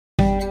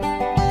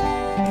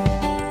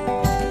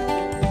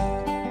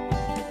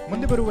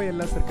ಬರುವ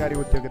ಎಲ್ಲ ಸರ್ಕಾರಿ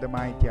ಉದ್ಯೋಗದ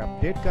ಮಾಹಿತಿ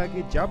ಅಪ್ಡೇಟ್ಗಾಗಿ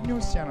ಜಾಬ್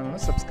ನ್ಯೂಸ್ ಚಾನೆಲ್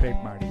ಅನ್ನು ಸಬ್ಸ್ಕ್ರೈಬ್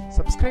ಮಾಡಿ.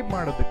 ಸಬ್ಸ್ಕ್ರೈಬ್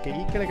ಮಾಡೋದಕ್ಕೆ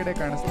ಈ ಕೆಳಗಡೆ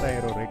ಕಾಣಿಸ್ತಾ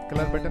ಇರೋ ರೆಡ್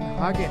ಕಲರ್ ಬಟನ್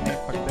ಹಾಗೇನೆ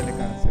ಪಕ್ಕದಲ್ಲಿ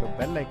ಕಾಣಿಸಿರೋ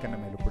ಬೆಲ್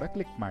ಐಕನ್ ಮೇಲೂ ಕೂಡ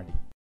ಕ್ಲಿಕ್ ಮಾಡಿ.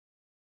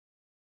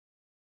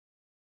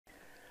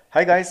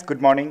 Hi guys,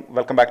 good morning,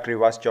 welcome back to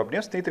ರಿವಾಸ್ job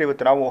news. ಸ್ನೇಹಿತರೆ,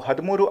 ಇವತ್ತು ನಾವು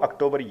 13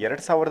 ಅಕ್ಟೋಬರ್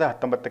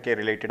 2019ಕ್ಕೆ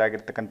ರಿಲೇಟೆಡ್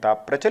ಆಗಿರ್ತಕ್ಕಂಥ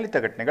ಪ್ರಚಲಿತ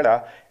ಘಟನೆಗಳ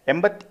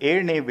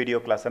 87ನೇ ವಿಡಿಯೋ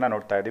ಕ್ಲಾಸನ್ನು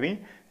ನೋಡ್ತಾ ಇದ್ದೀವಿ.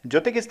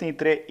 ಜೊತೆಗೆ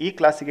ಸ್ನೇಹಿತರೆ, ಈ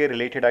ಕ್ಲಾಸಿಗೆ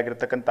ರಿಲೇಟೆಡ್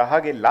ಆಗಿರ್ತಕ್ಕಂಥ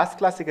ಹಾಗೆ ಲಾಸ್ಟ್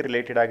ಕ್ಲಾಸಿಗೆ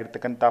ರಿಲೇಟೆಡ್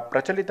ಆಗಿರ್ತಕ್ಕಂಥ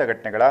ಪ್ರಚಲಿತ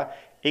ಘಟನೆಗಳ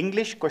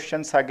ಇಂಗ್ಲಿಷ್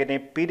ಕ್ವಶನ್ಸ್ ಹಾಗೆಯೇ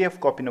PDF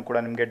ಕಾಪಿನೂ ಕೂಡ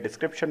ನಿಮಗೆ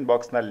ಡಿಸ್ಕ್ರಿಪ್ಷನ್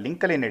ಬಾಕ್ಸ್ನ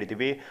ಲಿಂಕಲ್ಲಿ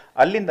ನೀಡಿದ್ದೀವಿ.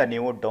 ಅಲ್ಲಿಂದ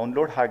ನೀವು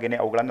ಡೌನ್ಲೋಡ್ ಹಾಗೆಯೇ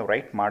ಅವುಗಳನ್ನು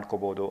ರೈಟ್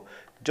ಮಾಡ್ಕೋಬೋದು.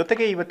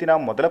 ಜೊತೆಗೆ ಇವತ್ತಿನ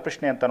ಮೊದಲ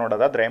ಪ್ರಶ್ನೆ ಅಂತ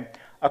ನೋಡೋದಾದರೆ,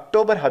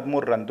 ಅಕ್ಟೋಬರ್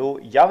 13ರಂದು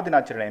ಯಾವ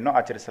ದಿನಾಚರಣೆಯನ್ನು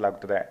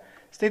ಆಚರಿಸಲಾಗುತ್ತದೆ?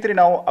 ಸ್ನೇಹಿತರೆ,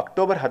 ನಾವು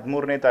ಅಕ್ಟೋಬರ್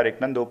 13ನೇ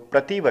ತಾರೀಕಿನಂದು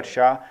ಪ್ರತಿ ವರ್ಷ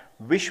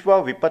ವಿಶ್ವ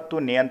ವಿಪತ್ತು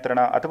ನಿಯಂತ್ರಣ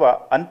ಅಥವಾ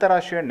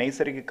ಅಂತಾರಾಷ್ಟ್ರೀಯ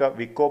ನೈಸರ್ಗಿಕ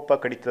ವಿಕೋಪ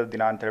ಕಡಿತದ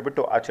ದಿನ ಅಂತ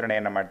ಹೇಳ್ಬಿಟ್ಟು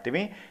ಆಚರಣೆಯನ್ನು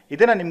ಮಾಡ್ತೀವಿ.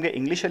 ಇದನ್ನು ನಿಮಗೆ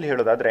ಇಂಗ್ಲೀಷಲ್ಲಿ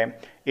ಹೇಳೋದಾದರೆ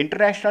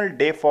international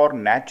day for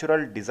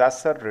natural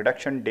disaster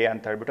reduction day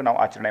ಅಂತ ಹೇಳ್ಬಿಟ್ಟು ನಾವು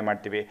ಆಚರಣೆ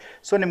ಮಾಡ್ತೀವಿ.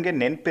 ಸೊ ನಿಮಗೆ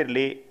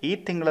ನೆನಪಿರಲಿ, ಈ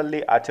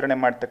ತಿಂಗಳಲ್ಲಿ ಆಚರಣೆ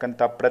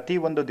ಮಾಡ್ತಕ್ಕಂಥ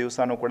ಪ್ರತಿಯೊಂದು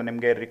ದಿವಸನೂ ಕೂಡ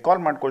ನಿಮಗೆ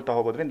ರಿಕಾಲ್ ಮಾಡ್ಕೊಳ್ತಾ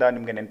ಹೋಗೋದ್ರಿಂದ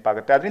ನಿಮಗೆ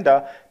ನೆನಪಾಗುತ್ತೆ. ಅದರಿಂದ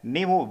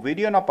ನೀವು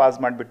ವಿಡಿಯೋನ ಪಾಸ್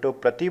ಮಾಡಿಬಿಟ್ಟು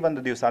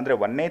ಪ್ರತಿಯೊಂದು ದಿವಸ ಅಂದರೆ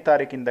 1ನೇ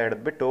ತಾರೀಕಿಂದ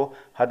ಹಿಡಿದ್ಬಿಟ್ಟು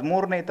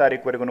 13ನೇ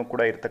ತಾರೀಕುವರೆಗೂ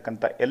ಕೂಡ ಇರತಕ್ಕಂಥ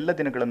ಎಲ್ಲ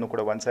ದಿನಗಳನ್ನು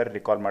ಕೂಡ ಒಂದ್ಸಾರಿ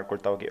ರಿಕಾಲ್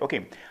ಮಾಡ್ಕೊಳ್ತಾ ಹೋಗಿ. ಓಕೆ,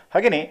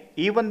 ಹಾಗೆಯೇ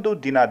ಈ ಒಂದು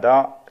ದಿನದ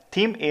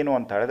ಥೀಮ್ ಏನು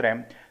ಅಂತ ಹೇಳಿದ್ರೆ,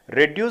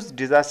 reduce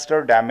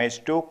disaster damage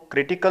to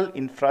critical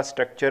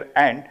infrastructure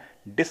and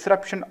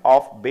disruption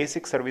of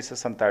basic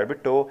services ಅಂತ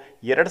ಹೇಳ್ಬಿಟ್ಟು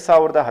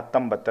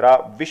 2019ರ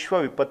ವಿಶ್ವ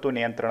ವಿಪತ್ತು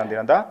ನಿಯಂತ್ರಣ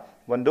ದಿನದ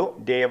ಒಂದು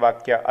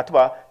ಧ್ಯೇಯವಾಕ್ಯ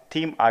ಅಥವಾ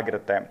ಥೀಮ್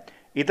ಆಗಿರುತ್ತೆ.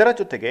 ಇದರ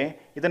ಜೊತೆಗೆ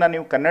ಇದನ್ನು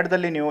ನೀವು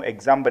ಕನ್ನಡದಲ್ಲಿ ನೀವು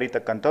ಎಕ್ಸಾಮ್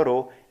ಬರೀತಕ್ಕಂಥವ್ರು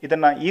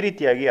ಇದನ್ನು ಈ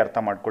ರೀತಿಯಾಗಿ ಅರ್ಥ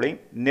ಮಾಡ್ಕೊಳ್ಳಿ.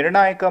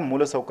 ನಿರ್ಣಾಯಕ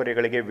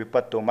ಮೂಲಸೌಕರ್ಯಗಳಿಗೆ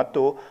ವಿಪತ್ತು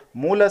ಮತ್ತು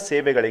ಮೂಲ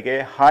ಸೇವೆಗಳಿಗೆ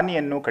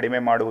ಹಾನಿಯನ್ನು ಕಡಿಮೆ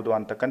ಮಾಡುವುದು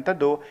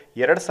ಅಂತಕ್ಕಂಥದ್ದು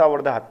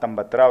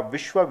 2019ರ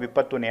ವಿಶ್ವ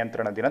ವಿಪತ್ತು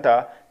ನಿಯಂತ್ರಣ ದಿನದ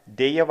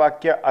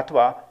ಧ್ಯೇಯವಾಕ್ಯ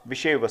ಅಥವಾ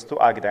ವಿಷಯ ವಸ್ತು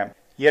ಆಗಿದೆ.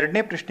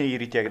 ಎರಡನೇ ಪ್ರಶ್ನೆ ಈ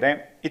ರೀತಿಯಾಗಿದೆ: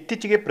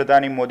 ಇತ್ತೀಚೆಗೆ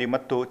ಪ್ರಧಾನಿ ಮೋದಿ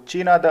ಮತ್ತು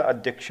ಚೀನಾದ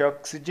ಅಧ್ಯಕ್ಷ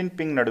ಕ್ಸಿ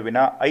ಜಿನ್ಪಿಂಗ್ ನಡುವಿನ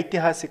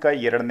ಐತಿಹಾಸಿಕ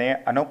 2ನೇ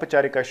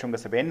ಅನೌಪಚಾರಿಕ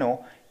ಶೃಂಗಸಭೆಯನ್ನು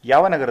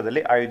ಯಾವ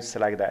ನಗರದಲ್ಲಿ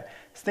ಆಯೋಜಿಸಲಾಗಿದೆ?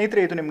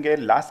 ಸ್ನೇಹಿತರೆ, ಇದು ನಿಮಗೆ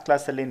ಲಾಸ್ಟ್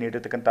ಕ್ಲಾಸಲ್ಲಿ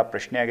ನೀಡಿರ್ತಕ್ಕಂಥ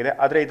ಪ್ರಶ್ನೆಯಾಗಿದೆ.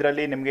 ಆದರೆ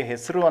ಇದರಲ್ಲಿ ನಿಮಗೆ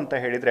ಹೆಸರು ಅಂತ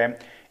ಹೇಳಿದರೆ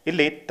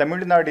ಇಲ್ಲಿ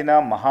ತಮಿಳುನಾಡಿನ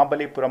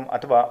ಮಹಾಬಲಿಪುರಂ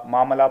ಅಥವಾ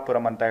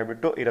ಮಾಮಲಾಪುರಂ ಅಂತ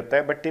ಹೇಳ್ಬಿಟ್ಟು ಇರುತ್ತೆ.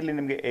 ಬಟ್ ಇಲ್ಲಿ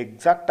ನಿಮಗೆ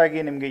ಎಕ್ಸಾಕ್ಟಾಗಿ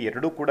ನಿಮಗೆ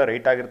ಎರಡೂ ಕೂಡ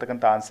ರೈಟ್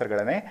ಆಗಿರ್ತಕ್ಕಂಥ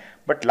ಆನ್ಸರ್ಗಳೇ.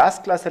 ಬಟ್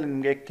ಲಾಸ್ಟ್ ಕ್ಲಾಸಲ್ಲಿ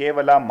ನಿಮಗೆ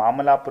ಕೇವಲ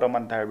ಮಾಮಲಾಪುರಂ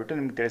ಅಂತ ಹೇಳ್ಬಿಟ್ಟು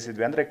ನಿಮ್ಗೆ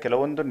ತಿಳಿಸಿದ್ವಿ. ಅಂದರೆ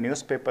ಕೆಲವೊಂದು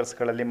ನ್ಯೂಸ್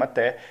ಪೇಪರ್ಸ್ಗಳಲ್ಲಿ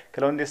ಮತ್ತು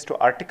ಕೆಲವೊಂದಿಷ್ಟು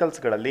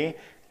ಆರ್ಟಿಕಲ್ಸ್ಗಳಲ್ಲಿ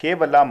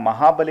ಕೇವಲ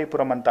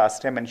ಮಹಾಬಲಿಪುರಂ ಅಂತ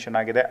ಅಷ್ಟೇ ಮೆನ್ಷನ್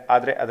ಆಗಿದೆ.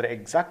 ಆದರೆ ಅದರ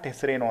ಎಕ್ಸಾಕ್ಟ್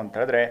ಹೆಸರೇನು ಅಂತ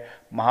ಹೇಳಿದ್ರೆ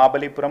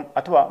ಮಹಾಬಲಿಪುರಂ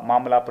ಅಥವಾ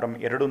ಮಾಮಲಾಪುರಂ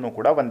ಎರಡೂ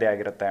ಕೂಡ ಒಂದೇ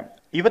ಆಗಿರುತ್ತೆ.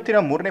 ಇವತ್ತಿನ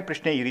ಮೂರನೇ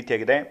ಪ್ರಶ್ನೆ ಈ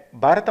ರೀತಿಯಾಗಿದೆ: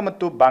 ಭಾರತ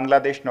ಮತ್ತು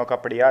ಬಾಂಗ್ಲಾದೇಶ್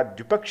ನೌಕಾಪಡೆಯ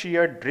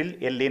ದ್ವಿಪಕ್ಷೀಯ ಡ್ರಿಲ್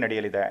ಎಲ್ಲಿ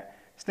ನಡೆಯಲಿದೆ?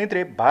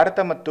 ಸ್ನೇಹಿತರೆ, ಭಾರತ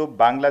ಮತ್ತು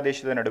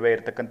ಬಾಂಗ್ಲಾದೇಶದ ನಡುವೆ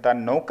ಇರತಕ್ಕಂಥ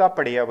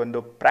ನೌಕಾಪಡೆಯ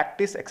ಒಂದು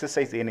ಪ್ರಾಕ್ಟೀಸ್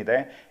ಎಕ್ಸಸೈಸ್ ಏನಿದೆ,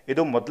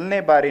 ಇದು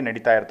ಮೊದಲನೇ ಬಾರಿ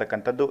ನಡೀತಾ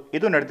ಇರತಕ್ಕಂಥದ್ದು.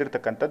 ಇದು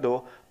ನಡೆದಿರ್ತಕ್ಕಂಥದ್ದು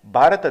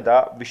ಭಾರತದ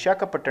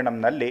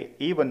ವಿಶಾಖಪಟ್ಟಣಂನಲ್ಲಿ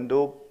ಈ ಒಂದು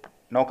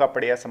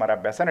ನೌಕಾಪಡೆಯ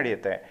ಸಮರಾಭ್ಯಾಸ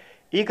ನಡೆಯುತ್ತೆ.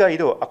 ಈಗ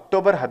ಇದು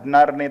ಅಕ್ಟೋಬರ್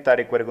 16ನೇ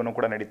ತಾರೀಕುವರೆಗೂ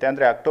ಕೂಡ ನಡೀತೆ.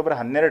 ಅಂದರೆ ಅಕ್ಟೋಬರ್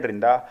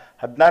 12ರಿಂದ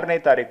 16ನೇ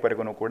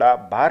ತಾರೀಕುವರೆಗೂ ಕೂಡ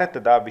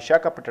ಭಾರತದ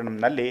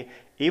ವಿಶಾಖಪಟ್ಟಣಂನಲ್ಲಿ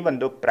ಈ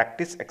ಒಂದು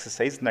ಪ್ರಾಕ್ಟೀಸ್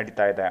ಎಕ್ಸಸೈಸ್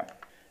ನಡೀತಾ ಇದೆ.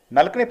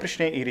 ನಾಲ್ಕನೇ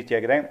ಪ್ರಶ್ನೆ ಈ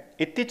ರೀತಿಯಾಗಿದೆ: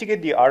 ಇತ್ತೀಚೆಗೆ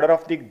the order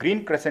of the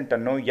green Crescent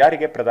ಅನ್ನು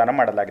ಯಾರಿಗೆ ಪ್ರದಾನ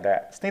ಮಾಡಲಾಗಿದೆ?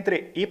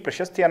 ಸ್ನೇಹಿತರೆ, ಈ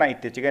ಪ್ರಶಸ್ತಿಯನ್ನು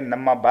ಇತ್ತೀಚೆಗೆ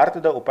ನಮ್ಮ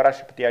ಭಾರತದ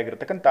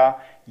ಉಪರಾಷ್ಟ್ರಪತಿಯಾಗಿರ್ತಕ್ಕಂಥ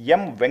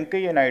ಎಂ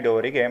ವೆಂಕಯ್ಯ ನಾಯ್ಡು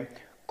ಅವರಿಗೆ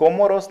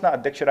ಕೊಮೊರೋಸ್ನ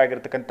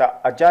ಅಧ್ಯಕ್ಷರಾಗಿರ್ತಕ್ಕಂಥ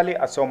ಅಜಾಲಿ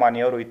ಅಸೋಮಾನಿ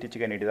ಅವರು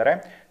ಇತ್ತೀಚೆಗೆ ನೀಡಿದ್ದಾರೆ.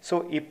 ಸೊ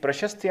ಈ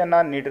ಪ್ರಶಸ್ತಿಯನ್ನು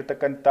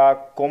ನೀಡಿರ್ತಕ್ಕಂಥ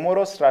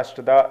ಕೊಮೊರೋಸ್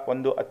ರಾಷ್ಟ್ರದ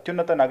ಒಂದು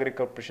ಅತ್ಯುನ್ನತ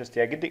ನಾಗರಿಕ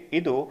ಪ್ರಶಸ್ತಿಯಾಗಿದ್ದು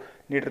ಇದು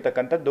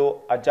ನೀಡಿರ್ತಕ್ಕಂಥದ್ದು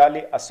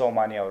ಅಜಾಲಿ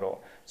ಅಸೋಮಾನಿ ಅವರು.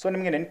 ಸೊ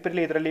ನಿಮಗೆ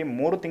ನೆನಪಿರಲಿ, ಇದರಲ್ಲಿ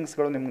 3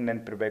 ಥಿಂಗ್ಸ್ಗಳು ನಿಮ್ಗೆ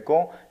ನೆನಪಿರಬೇಕು.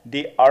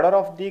 The order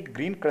of the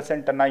green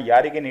ಕ್ರೆಸೆಂಟನ್ನು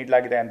ಯಾರಿಗೆ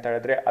ನೀಡಲಾಗಿದೆ ಅಂತ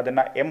ಹೇಳಿದ್ರೆ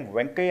ಅದನ್ನು ಎಂ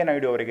ವೆಂಕಯ್ಯ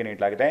ನಾಯ್ಡು ಅವರಿಗೆ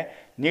ನೀಡಲಾಗಿದೆ.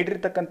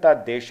 ನೀಡಿರ್ತಕ್ಕಂಥ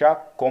ದೇಶ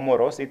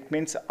ಕೊಮೊರೋಸ್, ಇಟ್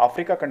ಮೀನ್ಸ್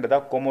ಆಫ್ರಿಕಾ ಖಂಡದ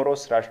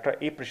ಕೊಮೊರೋಸ್ ರಾಷ್ಟ್ರ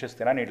ಈ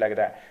ಪ್ರಶಸ್ತಿಯನ್ನು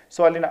ನೀಡಲಾಗಿದೆ.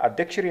 ಸೊ ಅಲ್ಲಿನ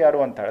ಅಧ್ಯಕ್ಷರು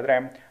ಯಾರು ಅಂತ ಹೇಳಿದ್ರೆ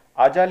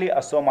ಅಜಾಲಿ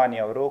ಅಸೋಮಾನಿ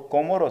ಅವರು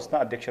ಕೊಮೊರೋಸ್ನ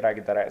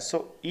ಅಧ್ಯಕ್ಷರಾಗಿದ್ದಾರೆ. ಸೊ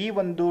ಈ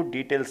ಒಂದು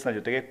ಡೀಟೇಲ್ಸ್ನ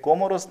ಜೊತೆಗೆ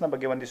ಕೊಮೊರೋಸ್ನ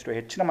ಬಗ್ಗೆ ಒಂದಿಷ್ಟು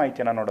ಹೆಚ್ಚಿನ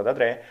ಮಾಹಿತಿಯನ್ನು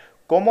ನೋಡೋದಾದರೆ,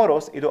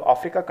 ಕೊಮೊರೋಸ್ ಇದು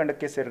ಆಫ್ರಿಕಾ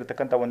ಖಂಡಕ್ಕೆ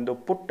ಸೇರಿರ್ತಕ್ಕಂಥ ಒಂದು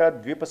ಪುಟ್ಟ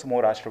ದ್ವೀಪ ಸಮೂಹ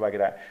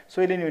ರಾಷ್ಟ್ರವಾಗಿದೆ. ಸೊ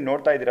ಇಲ್ಲಿ ನೀವು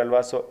ನೋಡ್ತಾ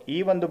ಇದ್ದೀರಲ್ವಾ, ಸೊ ಈ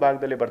ಒಂದು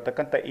ಭಾಗದಲ್ಲಿ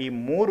ಬರ್ತಕ್ಕಂಥ ಈ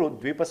 3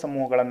 ದ್ವೀಪ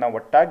ಸಮೂಹಗಳನ್ನು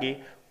ಒಟ್ಟಾಗಿ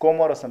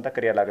ಕೊಮೊರೋಸ್ ಅಂತ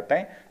ಕರೆಯಲಾಗುತ್ತೆ.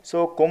 ಸೊ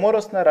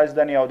ಕೊಮೊರೋಸ್ನ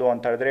ರಾಜಧಾನಿ ಯಾವುದು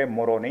ಅಂತ ಹೇಳಿದ್ರೆ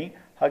ಮೊರೋನಿ.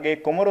 ಹಾಗೆ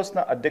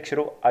ಕೊಮೊರೋಸ್ನ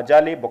ಅಧ್ಯಕ್ಷರು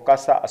ಅಜಾಲಿ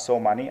ಬೊಕಾಸಾ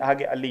ಅಸೋಮಾನಿ.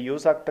 ಹಾಗೆ ಅಲ್ಲಿ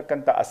ಯೂಸ್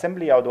ಆಗ್ತಕ್ಕಂಥ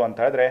ಅಸೆಂಬ್ಲಿ ಯಾವುದು ಅಂತ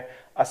ಹೇಳಿದ್ರೆ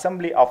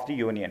ಅಸೆಂಬ್ಲಿ ಆಫ್ ದಿ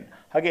ಯೂನಿಯನ್.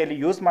 ಹಾಗೆ ಇಲ್ಲಿ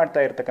ಯೂಸ್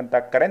ಮಾಡ್ತಾ ಇರತಕ್ಕಂಥ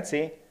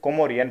ಕರೆನ್ಸಿ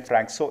ಕೊಮೋರಿಯನ್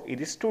ಫ್ರಾಂಕ್. ಸೊ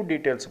ಇದಿಷ್ಟು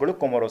ಡೀಟೇಲ್ಸ್ಗಳು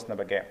ಕೊಮೊರೋಸ್ನ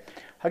ಬಗ್ಗೆ.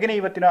 ಹಾಗೆಯೇ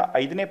ಇವತ್ತಿನ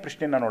 5ನೇ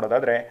ಪ್ರಶ್ನೆಯನ್ನು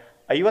ನೋಡೋದಾದರೆ,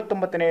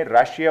 59ನೇ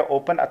ರಾಷ್ಟ್ರೀಯ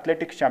ಓಪನ್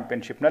ಅಥ್ಲೆಟಿಕ್ಸ್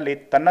ಚಾಂಪಿಯನ್ಶಿಪ್ನಲ್ಲಿ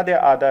ತನ್ನದೇ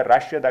ಆದ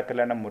ರಾಷ್ಟ್ರೀಯ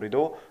ದಾಖಲೆಯನ್ನು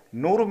ಮುರಿದು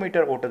 100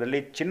 ಮೀಟರ್ ಓಟದಲ್ಲಿ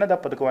ಚಿನ್ನದ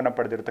ಪದಕವನ್ನು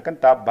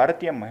ಪಡೆದಿರತಕ್ಕಂಥ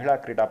ಭಾರತೀಯ ಮಹಿಳಾ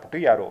ಕ್ರೀಡಾಪಟು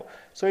ಯಾರು?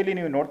 ಸೊ ಇಲ್ಲಿ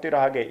ನೀವು ನೋಡ್ತಿರೋ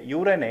ಹಾಗೆ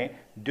ಇವರೇನೇ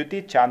ದ್ಯುತಿ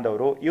ಚಾಂದ್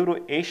ಅವರು. ಇವರು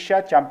ಏಷ್ಯಾ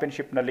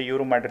ಚಾಂಪಿಯನ್ಶಿಪ್ನಲ್ಲಿ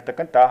ಇವರು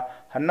ಮಾಡಿರ್ತಕ್ಕಂಥ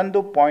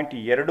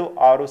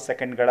 11.26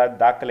 ಸೆಕೆಂಡ್ಗಳ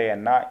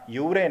ದಾಖಲೆಯನ್ನು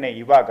ಇವರೇನೆ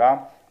ಇವಾಗ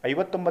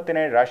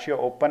 59ನೇ ರಾಷ್ಟ್ರೀಯ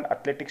ಓಪನ್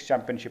ಅಥ್ಲೆಟಿಕ್ಸ್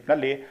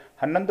ಚಾಂಪಿಯನ್ಶಿಪ್ನಲ್ಲಿ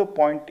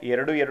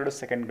 11.22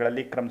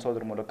 ಸೆಕೆಂಡ್ಗಳಲ್ಲಿ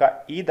ಕ್ರಮಿಸೋದ್ರ ಮೂಲಕ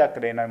ಈ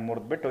ದಾಖಲೆಯನ್ನು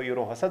ಮುರಿದ್ಬಿಟ್ಟು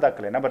ಇವರು ಹೊಸ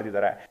ದಾಖಲೆಯನ್ನು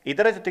ಬರೆದಿದ್ದಾರೆ.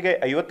 ಇದರ ಜೊತೆಗೆ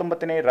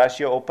 59ನೇ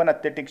ರಾಷ್ಟ್ರೀಯ ಓಪನ್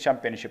ಅಥ್ಲೆಟಿಕ್ಸ್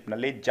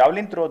ಚಾಂಪಿಯನ್ಶಿಪ್ನಲ್ಲಿ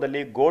ಜಾವ್ಲಿನ್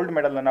ಥ್ರೋದಲ್ಲಿ ಗೋಲ್ಡ್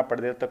ಮೆಡಲ್ ಅನ್ನು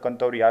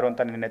ಪಡೆದಿರತಕ್ಕಂಥವ್ರು ಯಾರು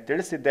ಅಂತ ನಿನ್ನೆ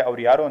ತಿಳಿಸಿದ್ದೆ.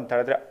 ಅವ್ರು ಯಾರು ಅಂತ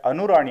ಹೇಳಿದ್ರೆ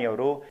ಅನುರಾಣಿ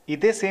ಅವರು.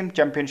 ಇದೇ ಸೇಮ್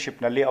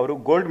ಚಾಂಪಿಯನ್ಶಿಪ್ನಲ್ಲಿ ಅವರು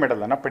ಗೋಲ್ಡ್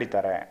ಮೆಡಲ್ ಅನ್ನು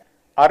ಪಡಿತಾರೆ.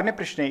 6ನೇ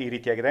ಪ್ರಶ್ನೆ ಈ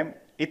ರೀತಿಯಾಗಿದೆ.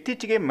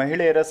 ಇತ್ತೀಚೆಗೆ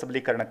ಮಹಿಳೆಯರ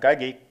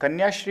ಸಬಲೀಕರಣಕ್ಕಾಗಿ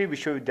ಕನ್ಯಾಶ್ರೀ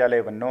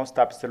ವಿಶ್ವವಿದ್ಯಾಲಯವನ್ನು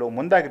ಸ್ಥಾಪಿಸಲು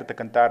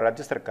ಮುಂದಾಗಿರತಕ್ಕಂಥ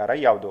ರಾಜ್ಯ ಸರ್ಕಾರ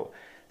ಯಾವುದು?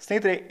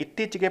 ಸ್ನೇಹಿತರೆ,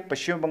 ಇತ್ತೀಚೆಗೆ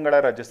ಪಶ್ಚಿಮ ಬಂಗಾಳ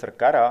ರಾಜ್ಯ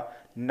ಸರ್ಕಾರ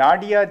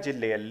ನಾಡಿಯಾ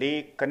ಜಿಲ್ಲೆಯಲ್ಲಿ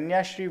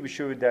ಕನ್ಯಾಶ್ರೀ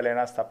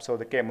ವಿಶ್ವವಿದ್ಯಾಲಯನ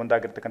ಸ್ಥಾಪಿಸೋದಕ್ಕೆ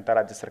ಮುಂದಾಗಿರ್ತಕ್ಕಂಥ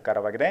ರಾಜ್ಯ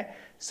ಸರ್ಕಾರವಾಗಿದೆ.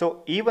 ಸೊ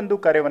ಈ ಒಂದು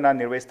ಕಾರ್ಯವನ್ನು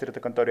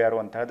ನಿರ್ವಹಿಸ್ತಿರ್ತಕ್ಕಂಥವ್ರು ಯಾರು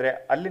ಅಂತ ಹೇಳಿದ್ರೆ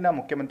ಅಲ್ಲಿನ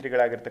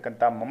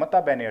ಮುಖ್ಯಮಂತ್ರಿಗಳಾಗಿರ್ತಕ್ಕಂಥ ಮಮತಾ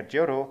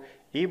ಬ್ಯಾನರ್ಜಿಯವರು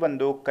ಈ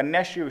ಒಂದು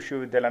ಕನ್ಯಾಶ್ರೀ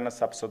ವಿಶ್ವವಿದ್ಯಾಲಯನ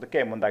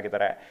ಸ್ಥಾಪಿಸೋದಕ್ಕೆ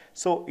ಮುಂದಾಗಿದ್ದಾರೆ.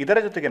 ಸೊ ಇದರ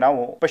ಜೊತೆಗೆ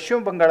ನಾವು ಪಶ್ಚಿಮ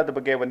ಬಂಗಾಳದ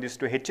ಬಗ್ಗೆ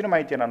ಒಂದಿಷ್ಟು ಹೆಚ್ಚಿನ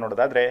ಮಾಹಿತಿಯನ್ನು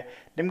ನೋಡೋದಾದ್ರೆ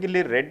ನಿಮ್ಗೆ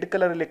ಇಲ್ಲಿ ರೆಡ್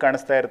ಕಲರ್ ಅಲ್ಲಿ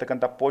ಕಾಣಿಸ್ತಾ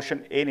ಇರತಕ್ಕಂಥ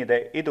ಪೋರ್ಷನ್ ಏನಿದೆ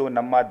ಇದು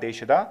ನಮ್ಮ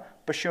ದೇಶದ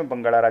ಪಶ್ಚಿಮ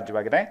ಬಂಗಾಳ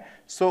ರಾಜ್ಯವಾಗಿದೆ.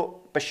 ಸೊ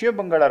ಪಶ್ಚಿಮ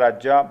ಬಂಗಾಳ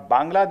ರಾಜ್ಯ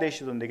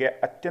ಬಾಂಗ್ಲಾದೇಶದೊಂದಿಗೆ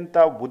ಅತ್ಯಂತ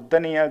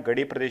ಉದ್ದನೆಯ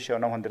ಗಡಿ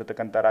ಪ್ರದೇಶವನ್ನು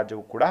ಹೊಂದಿರತಕ್ಕಂಥ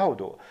ರಾಜ್ಯವು ಕೂಡ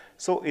ಹೌದು.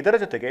 ಸೊ ಇದರ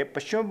ಜೊತೆಗೆ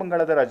ಪಶ್ಚಿಮ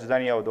ಬಂಗಾಳದ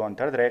ರಾಜಧಾನಿ ಯಾವುದು ಅಂತ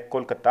ಹೇಳಿದ್ರೆ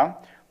ಕೋಲ್ಕತ್ತಾ.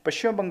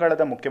 ಪಶ್ಚಿಮ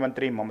ಬಂಗಾಳದ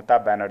ಮುಖ್ಯಮಂತ್ರಿ ಮಮತಾ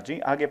ಬ್ಯಾನರ್ಜಿ,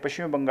 ಹಾಗೆ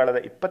ಪಶ್ಚಿಮ ಬಂಗಾಳದ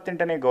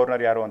 28ನೇ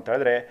ಗವರ್ನರ್ ಯಾರು ಅಂತ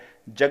ಹೇಳಿದ್ರೆ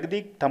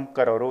ಜಗದೀಪ್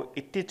ಧನ್ಕರ್ ಅವರು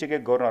ಇತ್ತೀಚೆಗೆ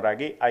ಗವರ್ನರ್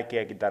ಆಗಿ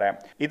ಆಯ್ಕೆಯಾಗಿದ್ದಾರೆ.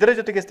 ಇದರ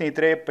ಜೊತೆಗೆ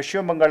ಸ್ನೇಹಿತರೆ,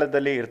 ಪಶ್ಚಿಮ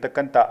ಬಂಗಾಳದಲ್ಲಿ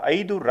ಇರತಕ್ಕಂಥ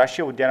 5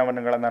 ರಾಷ್ಟ್ರೀಯ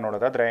ಉದ್ಯಾನವನಗಳನ್ನು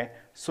ನೋಡೋದಾದ್ರೆ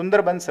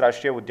ಸುಂದರ್ಬನ್ಸ್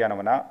ರಾಷ್ಟ್ರೀಯ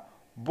ಉದ್ಯಾನವನ,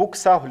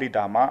 ಬುಕ್ಸಾ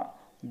ಹುಲಿಧಾಮ,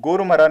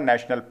 ಗೋರುಮರ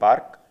national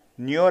park,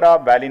 ನ್ಯೂರಾ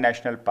valley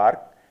national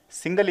park,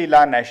 ಸಿಂಗಲೀಲಾ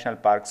national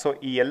park. So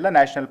ಈ ಎಲ್ಲ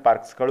ನ್ಯಾಷನಲ್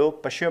ಪಾರ್ಕ್ಸ್ಗಳು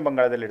ಪಶ್ಚಿಮ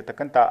ಬಂಗಾಳದಲ್ಲಿ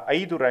ಇರತಕ್ಕಂಥ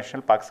 5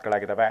 ನ್ಯಾಷನಲ್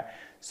ಪಾರ್ಕ್ಸ್ಗಳಾಗಿದ್ದಾವೆ.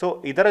 ಸೊ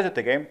ಇದರ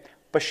ಜೊತೆಗೆ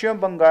ಪಶ್ಚಿಮ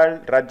ಬಂಗಾಳ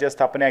ರಾಜ್ಯ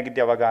ಸ್ಥಾಪನೆ ಆಗಿದ್ದು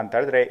ಯಾವಾಗ ಅಂತ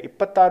ಹೇಳಿದ್ರೆ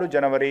 26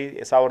 ಜನವರಿ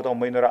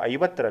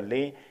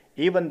 1950ರಲ್ಲಿ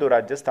ಈ ಒಂದು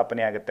ರಾಜ್ಯ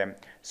ಸ್ಥಾಪನೆ ಆಗುತ್ತೆ.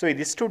 ಸೊ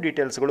ಇದಿಷ್ಟು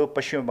ಡೀಟೇಲ್ಸ್ಗಳು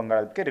ಪಶ್ಚಿಮ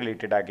ಬಂಗಾಳಕ್ಕೆ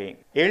ರಿಲೇಟೆಡ್ ಆಗಿ.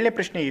 7ನೇ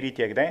ಪ್ರಶ್ನೆ ಈ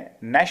ರೀತಿಯಾಗಿದೆ.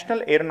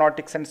 National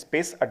aeronautics and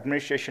space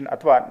administration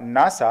ಅಥವಾ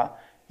ನಾಸಾ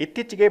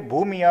ಇತ್ತೀಚೆಗೆ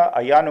ಭೂಮಿಯ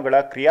ಅಯಾನುಗಳ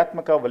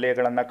ಕ್ರಿಯಾತ್ಮಕ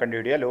ವಲಯಗಳನ್ನು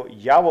ಕಂಡುಹಿಡಿಯಲು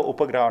ಯಾವ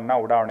ಉಪಗ್ರಹವನ್ನು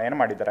ಉಡಾವಣೆಯನ್ನು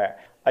ಮಾಡಿದ್ದಾರೆ?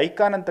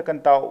 ಐಕಾನ್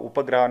ಅಂತಕ್ಕಂಥ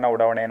ಉಪಗ್ರಹವನ್ನು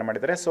ಉಡಾವಣೆಯನ್ನು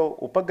ಮಾಡಿದ್ದಾರೆ. ಸೊ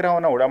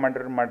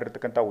ಉಪಗ್ರಹವನ್ನು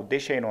ಮಾಡಿರ್ತಕ್ಕಂಥ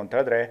ಉದ್ದೇಶ ಏನು ಅಂತ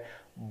ಹೇಳಿದ್ರೆ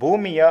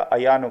ಭೂಮಿಯ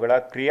ಅಯಾನುಗಳ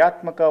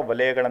ಕ್ರಿಯಾತ್ಮಕ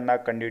ವಲಯಗಳನ್ನು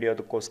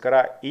ಕಂಡುಹಿಡಿಯೋದಕ್ಕೋಸ್ಕರ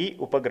ಈ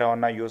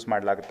ಉಪಗ್ರಹವನ್ನು ಯೂಸ್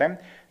ಮಾಡಲಾಗುತ್ತೆ.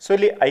 ಸೊ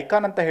ಇಲ್ಲಿ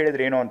ಐಕಾನ್ ಅಂತ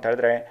ಹೇಳಿದ್ರೆ ಏನು ಅಂತ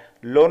ಹೇಳಿದ್ರೆ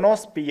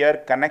ಲೋನೋಸ್ಪಿಯರ್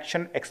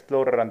ಕನೆಕ್ಷನ್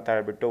ಎಕ್ಸ್ಪ್ಲೋರರ್ ಅಂತ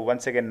ಹೇಳ್ಬಿಟ್ಟು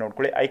ಒನ್ಸ್ ಅಗೇನ್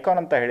ನೋಡ್ಕೊಳ್ಳಿ. ಐಕಾನ್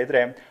ಅಂತ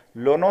ಹೇಳಿದ್ರೆ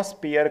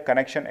ಲೋನೋಸ್ಪಿಯರ್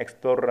ಕನೆಕ್ಷನ್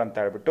ಎಕ್ಸ್ಪ್ಲೋರರ್ ಅಂತ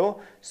ಹೇಳ್ಬಿಟ್ಟು.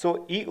 ಸೊ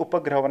ಈ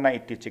ಉಪಗ್ರಹವನ್ನು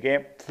ಇತ್ತೀಚೆಗೆ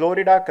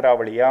ಫ್ಲೋರಿಡಾ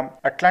ಕರಾವಳಿಯ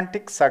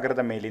ಅಟ್ಲಾಂಟಿಕ್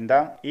ಸಾಗರದ ಮೇಲಿಂದ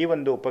ಈ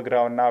ಒಂದು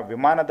ಉಪಗ್ರಹವನ್ನು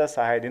ವಿಮಾನದ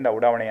ಸಹಾಯದಿಂದ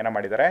ಉಡಾವಣೆಯನ್ನು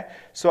ಮಾಡಿದ್ದಾರೆ.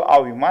 ಸೊ ಆ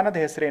ವಿಮಾನದ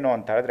ಹೆಸರೇನು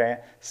ಅಂತ ಹೇಳಿದ್ರೆ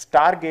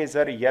ಸ್ಟಾರ್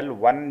ಗೇಜರ್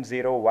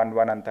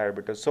L1011 ಅಂತ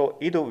ಹೇಳ್ಬಿಟ್ಟು. ಸೊ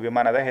ಇದು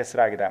ವಿಮಾನದ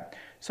ಹೆಸರಾಗಿದೆ.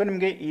 ಸೊ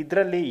ನಿಮಗೆ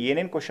ಇದರಲ್ಲಿ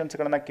ಏನೇನು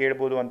ಕ್ವಶನ್ಸ್ಗಳನ್ನು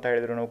ಕೇಳ್ಬೋದು ಅಂತ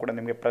ಹೇಳಿದ್ರು ಕೂಡ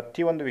ನಿಮಗೆ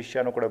ಪ್ರತಿಯೊಂದು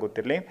ವಿಷಯನೂ ಕೂಡ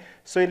ಗೊತ್ತಿರಲಿ.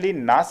 ಸೊ ಇಲ್ಲಿ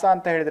ನಾಸಾ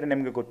ಅಂತ ಹೇಳಿದ್ರೆ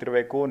ನಿಮಗೆ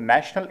ಗೊತ್ತಿರಬೇಕು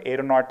national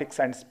aeronautics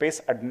and space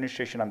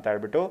administration ಅಂತ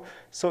ಹೇಳ್ಬಿಟ್ಟು.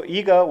 ಸೊ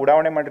ಈಗ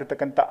ಉಡಾವಣೆ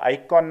ಮಾಡಿರ್ತಕ್ಕಂಥ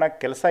ಐಕಾನ್ನ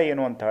ಕೆಲಸ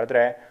ಏನು ಅಂತ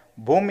ಹೇಳಿದ್ರೆ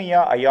ಭೂಮಿಯ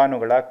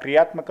ಅಯಾನುಗಳ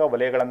ಕ್ರಿಯಾತ್ಮಕ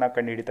ವಲಯಗಳನ್ನು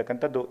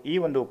ಕಂಡುಹಿಡಿತಕ್ಕಂಥದ್ದು ಈ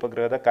ಒಂದು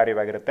ಉಪಗ್ರಹದ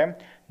ಕಾರ್ಯವಾಗಿರುತ್ತೆ.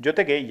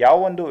 ಜೊತೆಗೆ ಯಾವ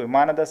ಒಂದು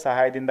ವಿಮಾನದ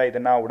ಸಹಾಯದಿಂದ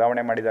ಇದನ್ನು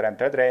ಉಡಾವಣೆ ಮಾಡಿದ್ದಾರೆ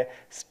ಅಂತ ಹೇಳಿದ್ರೆ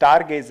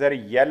ಸ್ಟಾರ್ ಗೇಜರ್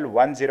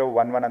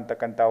L1011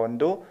 ಅಂತಕ್ಕಂಥ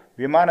ಒಂದು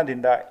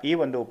ವಿಮಾನದಿಂದ ಈ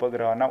ಒಂದು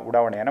ಉಪಗ್ರಹವನ್ನು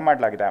ಉಡಾವಣೆಯನ್ನು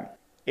ಮಾಡಲಾಗಿದೆ.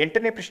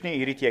 8ನೇ ಪ್ರಶ್ನೆ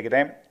ಈ ರೀತಿಯಾಗಿದೆ.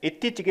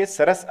 ಇತ್ತೀಚೆಗೆ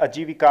ಸರಸ್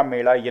ಅಜೀವಿಕಾ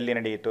ಮೇಳ ಎಲ್ಲಿ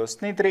ನಡೆಯಿತು?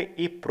 ಸ್ನೇಹಿತರೆ,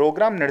 ಈ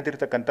ಪ್ರೋಗ್ರಾಮ್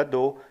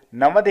ನಡೆದಿರ್ತಕ್ಕಂಥದ್ದು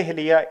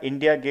ನವದೆಹಲಿಯ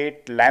ಇಂಡಿಯಾ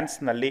ಗೇಟ್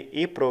ಲ್ಯಾಂಡ್ಸ್ನಲ್ಲಿ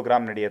ಈ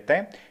ಪ್ರೋಗ್ರಾಮ್ ನಡೆಯುತ್ತೆ.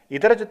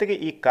 ಇದರ ಜೊತೆಗೆ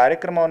ಈ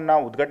ಕಾರ್ಯಕ್ರಮವನ್ನು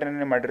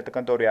ಉದ್ಘಾಟನೆ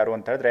ಮಾಡಿರ್ತಕ್ಕಂಥವ್ರು ಯಾರು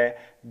ಅಂತ ಹೇಳಿದ್ರೆ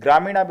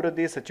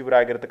ಗ್ರಾಮೀಣಾಭಿವೃದ್ಧಿ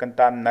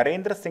ಸಚಿವರಾಗಿರ್ತಕ್ಕಂಥ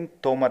ನರೇಂದ್ರ ಸಿಂಗ್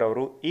ತೋಮರ್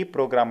ಅವರು ಈ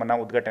ಪ್ರೋಗ್ರಾಮನ್ನು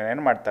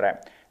ಉದ್ಘಾಟನೆಯನ್ನು ಮಾಡ್ತಾರೆ.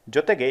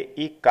 ಜೊತೆಗೆ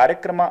ಈ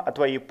ಕಾರ್ಯಕ್ರಮ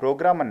ಅಥವಾ ಈ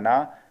ಪ್ರೋಗ್ರಾಮನ್ನು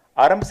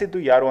ಆರಂಭಿಸಿದ್ದು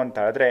ಯಾರು ಅಂತ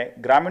ಹೇಳಿದ್ರೆ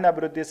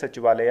ಗ್ರಾಮೀಣಾಭಿವೃದ್ಧಿ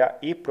ಸಚಿವಾಲಯ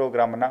ಈ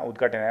ಪ್ರೋಗ್ರಾಮನ್ನು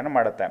ಉದ್ಘಾಟನೆಯನ್ನು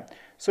ಮಾಡುತ್ತೆ.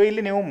 ಸೊ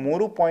ಇಲ್ಲಿ ನೀವು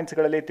 3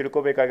 ಪಾಯಿಂಟ್ಸ್ಗಳಲ್ಲಿ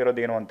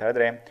ತಿಳ್ಕೋಬೇಕಾಗಿರೋದು ಏನು ಅಂತ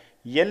ಹೇಳಿದ್ರೆ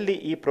ಎಲ್ಲಿ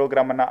ಈ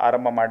ಪ್ರೋಗ್ರಾಮನ್ನು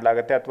ಆರಂಭ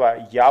ಮಾಡಲಾಗುತ್ತೆ ಅಥವಾ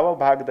ಯಾವ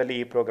ಭಾಗದಲ್ಲಿ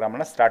ಈ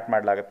ಪ್ರೋಗ್ರಾಮನ್ನು ಸ್ಟಾರ್ಟ್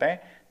ಮಾಡಲಾಗುತ್ತೆ,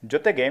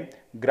 ಜೊತೆಗೆ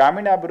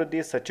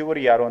ಗ್ರಾಮೀಣಾಭಿವೃದ್ಧಿ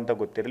ಸಚಿವರು ಯಾರು ಅಂತ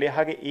ಗೊತ್ತಿರಲಿ,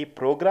 ಹಾಗೆ ಈ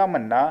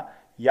ಪ್ರೋಗ್ರಾಮನ್ನು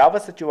ಯಾವ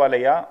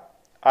ಸಚಿವಾಲಯ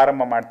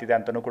ಆರಂಭ ಮಾಡ್ತಿದೆ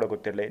ಅಂತಲೂ ಕೂಡ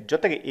ಗೊತ್ತಿರಲಿ.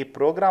 ಜೊತೆಗೆ ಈ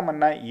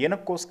ಪ್ರೋಗ್ರಾಮನ್ನು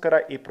ಏನಕ್ಕೋಸ್ಕರ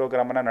ಈ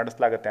ಪ್ರೋಗ್ರಾಮನ್ನು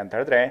ನಡೆಸಲಾಗುತ್ತೆ ಅಂತ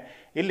ಹೇಳಿದ್ರೆ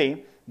ಇಲ್ಲಿ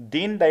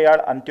ದೀನ್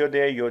ದಯಾಳ್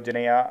ಅಂತ್ಯೋದಯ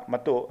ಯೋಜನೆಯ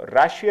ಮತ್ತು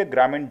ರಾಷ್ಟ್ರೀಯ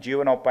ಗ್ರಾಮೀಣ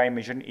ಜೀವನೋಪಾಯ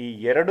ಮಿಷನ್ ಈ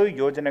 2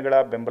 ಯೋಜನೆಗಳ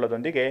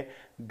ಬೆಂಬಲದೊಂದಿಗೆ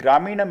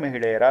ಗ್ರಾಮೀಣ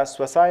ಮಹಿಳೆಯರ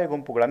ಸ್ವಸಹಾಯ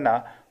ಗುಂಪುಗಳನ್ನು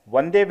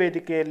ಒಂದೇ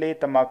ವೇದಿಕೆಯಲ್ಲಿ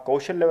ತಮ್ಮ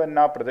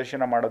ಕೌಶಲ್ಯವನ್ನು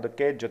ಪ್ರದರ್ಶನ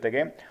ಮಾಡೋದಕ್ಕೆ,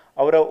 ಜೊತೆಗೆ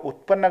ಅವರ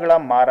ಉತ್ಪನ್ನಗಳ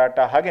ಮಾರಾಟ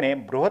ಹಾಗೆಯೇ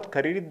ಬೃಹತ್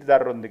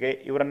ಖರೀದಿದಾರರೊಂದಿಗೆ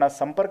ಇವರನ್ನು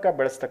ಸಂಪರ್ಕ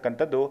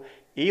ಬೆಳೆಸ್ತಕ್ಕಂಥದ್ದು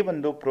ಈ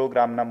ಒಂದು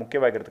ಪ್ರೋಗ್ರಾಮ್ನ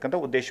ಮುಖ್ಯವಾಗಿರ್ತಕ್ಕಂಥ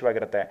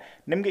ಉದ್ದೇಶವಾಗಿರುತ್ತೆ.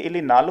 ನಿಮಗೆ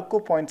ಇಲ್ಲಿ 4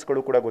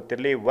 ಪಾಯಿಂಟ್ಸ್ಗಳು ಕೂಡ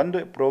ಗೊತ್ತಿರಲಿ. ಒಂದು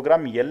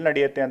ಪ್ರೋಗ್ರಾಮ್ ಎಲ್ಲಿ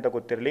ನಡೆಯುತ್ತೆ ಅಂತ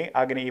ಗೊತ್ತಿರಲಿ,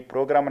 ಹಾಗೆಯೇ ಈ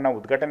ಪ್ರೋಗ್ರಾಮನ್ನು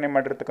ಉದ್ಘಾಟನೆ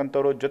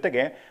ಮಾಡಿರ್ತಕ್ಕಂಥವ್ರು,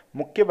 ಜೊತೆಗೆ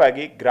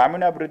ಮುಖ್ಯವಾಗಿ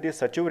ಗ್ರಾಮೀಣಾಭಿವೃದ್ಧಿ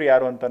ಸಚಿವರು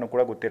ಯಾರು ಅಂತಲೂ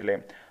ಕೂಡ ಗೊತ್ತಿರಲಿ.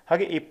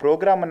 ಹಾಗೆ ಈ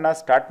ಪ್ರೋಗ್ರಾಮನ್ನು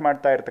ಸ್ಟಾರ್ಟ್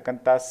ಮಾಡ್ತಾ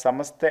ಇರತಕ್ಕಂಥ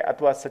ಸಂಸ್ಥೆ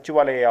ಅಥವಾ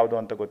ಸಚಿವಾಲಯ ಯಾವುದು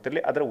ಅಂತ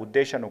ಗೊತ್ತಿರಲಿ, ಅದರ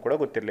ಉದ್ದೇಶನೂ ಕೂಡ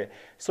ಗೊತ್ತಿರಲಿ.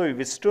 ಸೊ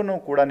ಇವಿಷ್ಟೂ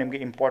ಕೂಡ ನಿಮಗೆ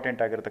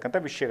ಇಂಪಾರ್ಟೆಂಟ್ ಆಗಿರತಕ್ಕಂಥ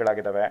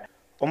ವಿಷಯಗಳಾಗಿದ್ದಾವೆ.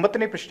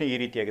 9ನೇ ಪ್ರಶ್ನೆ ಈ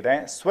ರೀತಿಯಾಗಿದೆ.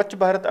 ಸ್ವಚ್ಛ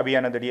ಭಾರತ್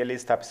ಅಭಿಯಾನದಡಿಯಲ್ಲಿ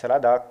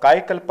ಸ್ಥಾಪಿಸಲಾದ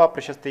ಕಾಯಕಲ್ಪ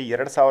ಪ್ರಶಸ್ತಿ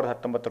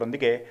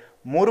 2019ರೊಂದಿಗೆ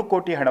 3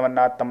 ಕೋಟಿ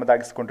ಹಣವನ್ನು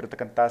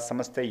ತಮ್ಮದಾಗಿಸಿಕೊಂಡಿರ್ತಕ್ಕಂಥ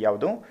ಸಂಸ್ಥೆ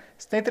ಯಾವುದು?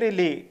 ಸ್ನೇಹಿತರೆ,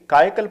 ಇಲ್ಲಿ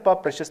ಕಾಯಕಲ್ಪ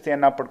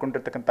ಪ್ರಶಸ್ತಿಯನ್ನು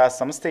ಪಡ್ಕೊಂಡಿರ್ತಕ್ಕಂಥ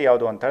ಸಂಸ್ಥೆ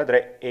ಯಾವುದು ಅಂತ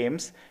ಹೇಳಿದ್ರೆ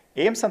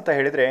ಏಮ್ಸ್ ಅಂತ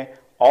ಹೇಳಿದರೆ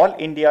all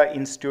India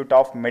institute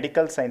of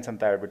medical science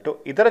ಅಂತ ಹೇಳ್ಬಿಟ್ಟು.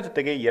 ಇದರ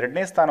ಜೊತೆಗೆ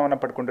 2ನೇ ಸ್ಥಾನವನ್ನು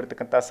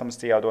ಪಡ್ಕೊಂಡಿರ್ತಕ್ಕಂಥ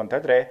ಸಂಸ್ಥೆ ಯಾವುದು ಅಂತ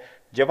ಹೇಳಿದ್ರೆ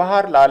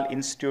ಜವಾಹರ್ಲಾಲ್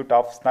ಇನ್ಸ್ಟಿಟ್ಯೂಟ್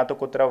ಆಫ್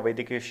ಸ್ನಾತಕೋತ್ತರ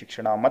ವೈದ್ಯಕೀಯ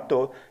ಶಿಕ್ಷಣ ಮತ್ತು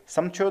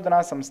ಸಂಶೋಧನಾ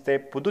ಸಂಸ್ಥೆ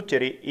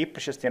ಪುದುಚೇರಿ ಈ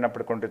ಪ್ರಶಸ್ತಿಯನ್ನು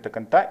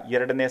ಪಡ್ಕೊಂಡಿರ್ತಕ್ಕಂಥ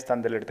 2ನೇ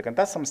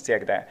ಸ್ಥಾನದಲ್ಲಿರ್ತಕ್ಕಂಥ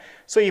ಸಂಸ್ಥೆಯಾಗಿದೆ.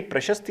 ಸೊ ಈ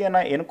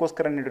ಪ್ರಶಸ್ತಿಯನ್ನು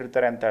ಏನಕ್ಕೋಸ್ಕರ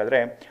ನೀಡಿರ್ತಾರೆ ಅಂತ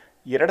ಹೇಳಿದ್ರೆ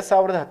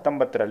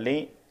 2019ರಲ್ಲಿ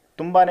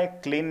ತುಂಬಾ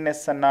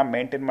ಕ್ಲೀನ್ನೆಸ್ಸನ್ನು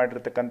ಮೇಂಟೈನ್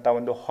ಮಾಡಿರ್ತಕ್ಕಂಥ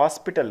ಒಂದು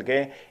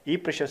ಹಾಸ್ಪಿಟಲ್ಗೆ ಈ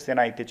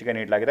ಪ್ರಶಸ್ತಿಯನ್ನು ಇತ್ತೀಚೆಗೆ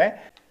ನೀಡಲಾಗಿದೆ.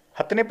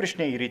 10ನೇ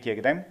ಪ್ರಶ್ನೆ ಈ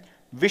ರೀತಿಯಾಗಿದೆ.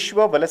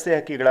 ವಿಶ್ವ ವಲಸೆ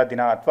ಹಕ್ಕಿಗಳ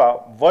ದಿನ ಅಥವಾ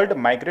ವರ್ಲ್ಡ್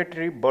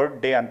ಮೈಗ್ರೇಟರಿ ಬರ್ಡ್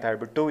ಡೇ ಅಂತ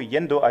ಹೇಳ್ಬಿಟ್ಟು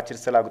ಎಂದು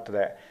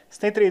ಆಚರಿಸಲಾಗುತ್ತದೆ.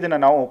 ಸ್ನೇಹಿತರೆ, ಇದನ್ನು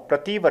ನಾವು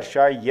ಪ್ರತಿ ವರ್ಷ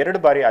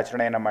 2 ಬಾರಿ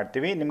ಆಚರಣೆಯನ್ನು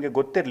ಮಾಡ್ತೀವಿ. ನಿಮಗೆ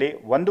ಗೊತ್ತಿರಲಿ,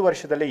 ಒಂದು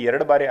ವರ್ಷದಲ್ಲಿ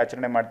 2 ಬಾರಿ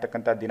ಆಚರಣೆ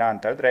ಮಾಡ್ತಕ್ಕಂಥ ದಿನ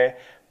ಅಂತ ಹೇಳಿದ್ರೆ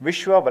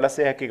ವಿಶ್ವ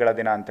ವಲಸೆ ಹಕ್ಕಿಗಳ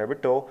ದಿನ ಅಂತ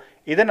ಹೇಳ್ಬಿಟ್ಟು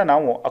ಇದನ್ನು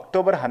ನಾವು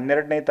ಅಕ್ಟೋಬರ್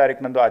 12ನೇ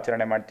ತಾರೀಕಿನಂದು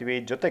ಆಚರಣೆ ಮಾಡ್ತೀವಿ.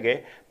 ಜೊತೆಗೆ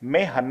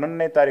ಮೇ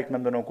 11ನೇ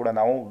ತಾರೀಕಿನಂದು ಕೂಡ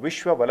ನಾವು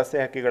ವಿಶ್ವ ವಲಸೆ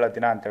ಹಕ್ಕಿಗಳ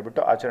ದಿನ ಅಂತ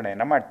ಹೇಳ್ಬಿಟ್ಟು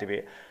ಆಚರಣೆಯನ್ನು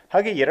ಮಾಡ್ತೀವಿ.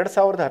 ಹಾಗೆ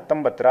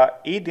 2019ರ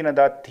ಈ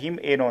ದಿನದ ಥೀಮ್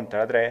ಏನು ಅಂತ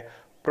ಹೇಳಿದ್ರೆ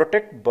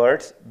protect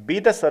birds B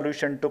the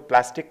solution to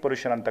plastic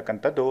pollution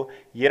ಅಂತಕ್ಕಂಥದ್ದು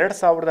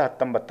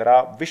 2019ರ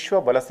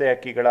ವಿಶ್ವ ವಲಸೆ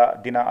ಹಕ್ಕಿಗಳ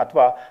ದಿನ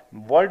ಅಥವಾ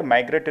ವರ್ಲ್ಡ್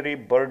ಮೈಗ್ರೇಟರಿ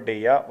ಬರ್ಡ್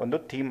ಡೇಯ ಒಂದು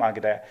ಥೀಮ್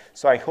ಆಗಿದೆ.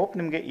 ಸೊ ಐ ಹೋಪ್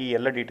ನಿಮಗೆ ಈ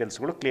ಎಲ್ಲ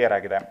ಡೀಟೇಲ್ಸ್ಗಳು ಕ್ಲಿಯರ್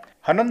ಆಗಿದೆ.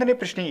 11ನೇ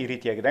ಪ್ರಶ್ನೆ ಈ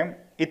ರೀತಿಯಾಗಿದೆ.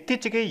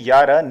 ಇತ್ತೀಚೆಗೆ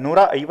ಯಾರ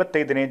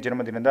 155ನೇ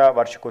ಜನ್ಮದಿನದ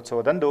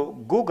ವಾರ್ಷಿಕೋತ್ಸವದಂದು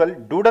ಗೂಗಲ್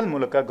ಡೂಡಲ್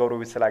ಮೂಲಕ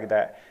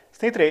ಗೌರವಿಸಲಾಗಿದೆ?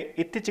 ಸ್ನೇಹಿತರೆ,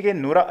 ಇತ್ತೀಚೆಗೆ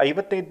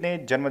 155ನೇ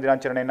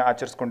ಜನ್ಮದಿನಾಚರಣೆಯನ್ನು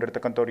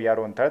ಆಚರಿಸಿಕೊಂಡಿರ್ತಕ್ಕಂಥವ್ರು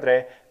ಯಾರು ಅಂತ ಹೇಳಿದ್ರೆ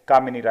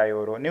ಕಾಮಿನಿ ರಾಯ್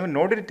ಅವರು. ನೀವು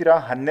ನೋಡಿರ್ತೀರಾ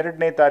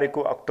 12ನೇ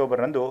ತಾರೀಕು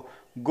ಅಕ್ಟೋಬರ್ನಂದು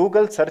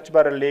ಗೂಗಲ್ ಸರ್ಚ್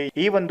ಬಾರಲ್ಲಿ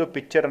ಈ ಒಂದು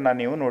ಪಿಕ್ಚರನ್ನು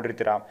ನೀವು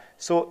ನೋಡಿರ್ತೀರಾ.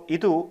 ಸೊ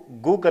ಇದು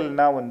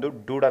ಗೂಗಲ್ನ ಒಂದು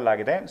ಡೂಡಲ್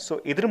ಆಗಿದೆ. ಸೊ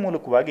ಇದ್ರ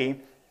ಮೂಲಕವಾಗಿ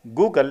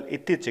ಗೂಗಲ್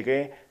ಇತ್ತೀಚೆಗೆ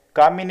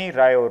ಕಾಮಿನಿ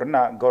ರಾಯ್ ಅವರನ್ನ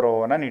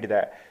ಗೌರವವನ್ನು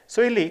ನೀಡಿದೆ. ಸೊ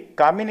ಇಲ್ಲಿ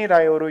ಕಾಮಿನಿ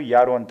ರಾಯ್ ಅವರು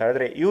ಯಾರು ಅಂತ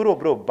ಹೇಳಿದ್ರೆ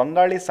ಇವರೊಬ್ಬರು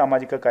ಬಂಗಾಳಿ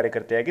ಸಾಮಾಜಿಕ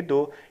ಕಾರ್ಯಕರ್ತೆಯಾಗಿದ್ದು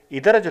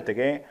ಇದರ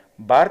ಜೊತೆಗೆ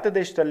ಭಾರತ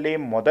ದೇಶದಲ್ಲಿ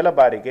ಮೊದಲ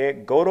ಬಾರಿಗೆ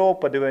ಗೌರವ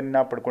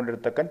ಪದವಿಯನ್ನು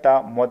ಪಡ್ಕೊಂಡಿರ್ತಕ್ಕಂಥ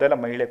ಮೊದಲ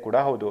ಮಹಿಳೆ ಕೂಡ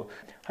ಹೌದು.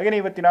 ಹಾಗೆಯೇ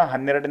ಇವತ್ತಿನ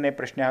 12ನೇ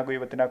ಪ್ರಶ್ನೆ ಹಾಗೂ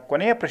ಇವತ್ತಿನ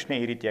ಕೊನೆಯ ಪ್ರಶ್ನೆ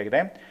ಈ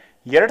ರೀತಿಯಾಗಿದೆ.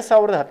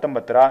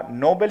 2019ರ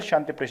ನೊಬೆಲ್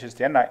ಶಾಂತಿ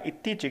ಪ್ರಶಸ್ತಿಯನ್ನು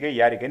ಇತ್ತೀಚೆಗೆ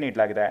ಯಾರಿಗೆ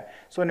ನೀಡಲಾಗಿದೆ?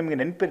 ಸೊ ನಿಮಗೆ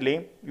ನೆನಪಿರಲಿ,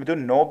 ಇದು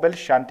ನೊಬೆಲ್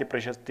ಶಾಂತಿ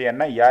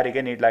ಪ್ರಶಸ್ತಿಯನ್ನು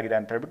ಯಾರಿಗೆ ನೀಡಲಾಗಿದೆ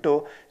ಅಂತ ಹೇಳ್ಬಿಟ್ಟು.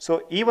 ಸೊ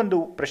ಈ ಒಂದು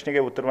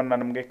ಪ್ರಶ್ನೆಗೆ ಉತ್ತರವನ್ನು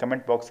ನಮಗೆ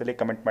ಕಮೆಂಟ್ ಬಾಕ್ಸಲ್ಲಿ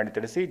ಕಮೆಂಟ್ ಮಾಡಿ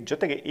ತಿಳಿಸಿ.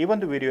 ಜೊತೆಗೆ ಈ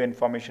ಒಂದು ವಿಡಿಯೋ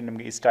ಇನ್ಫಾರ್ಮೇಷನ್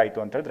ನಿಮಗೆ ಇಷ್ಟ ಆಯಿತು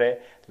ಅಂತ ಹೇಳಿದ್ರೆ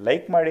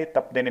ಲೈಕ್ ಮಾಡಿ,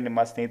 ತಪ್ಪದೇನೆ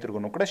ನಿಮ್ಮ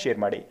ಸ್ನೇಹಿತರಿಗೂ ಕೂಡ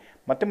ಶೇರ್ ಮಾಡಿ.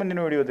 ಮತ್ತೆ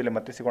ಮುಂದಿನ ವಿಡಿಯೋದಲ್ಲಿ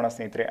ಮತ್ತೆ ಸಿಗೋಣ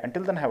ಸ್ನೇಹಿತರೆ.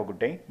 Until then have a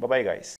good day. Bye guys.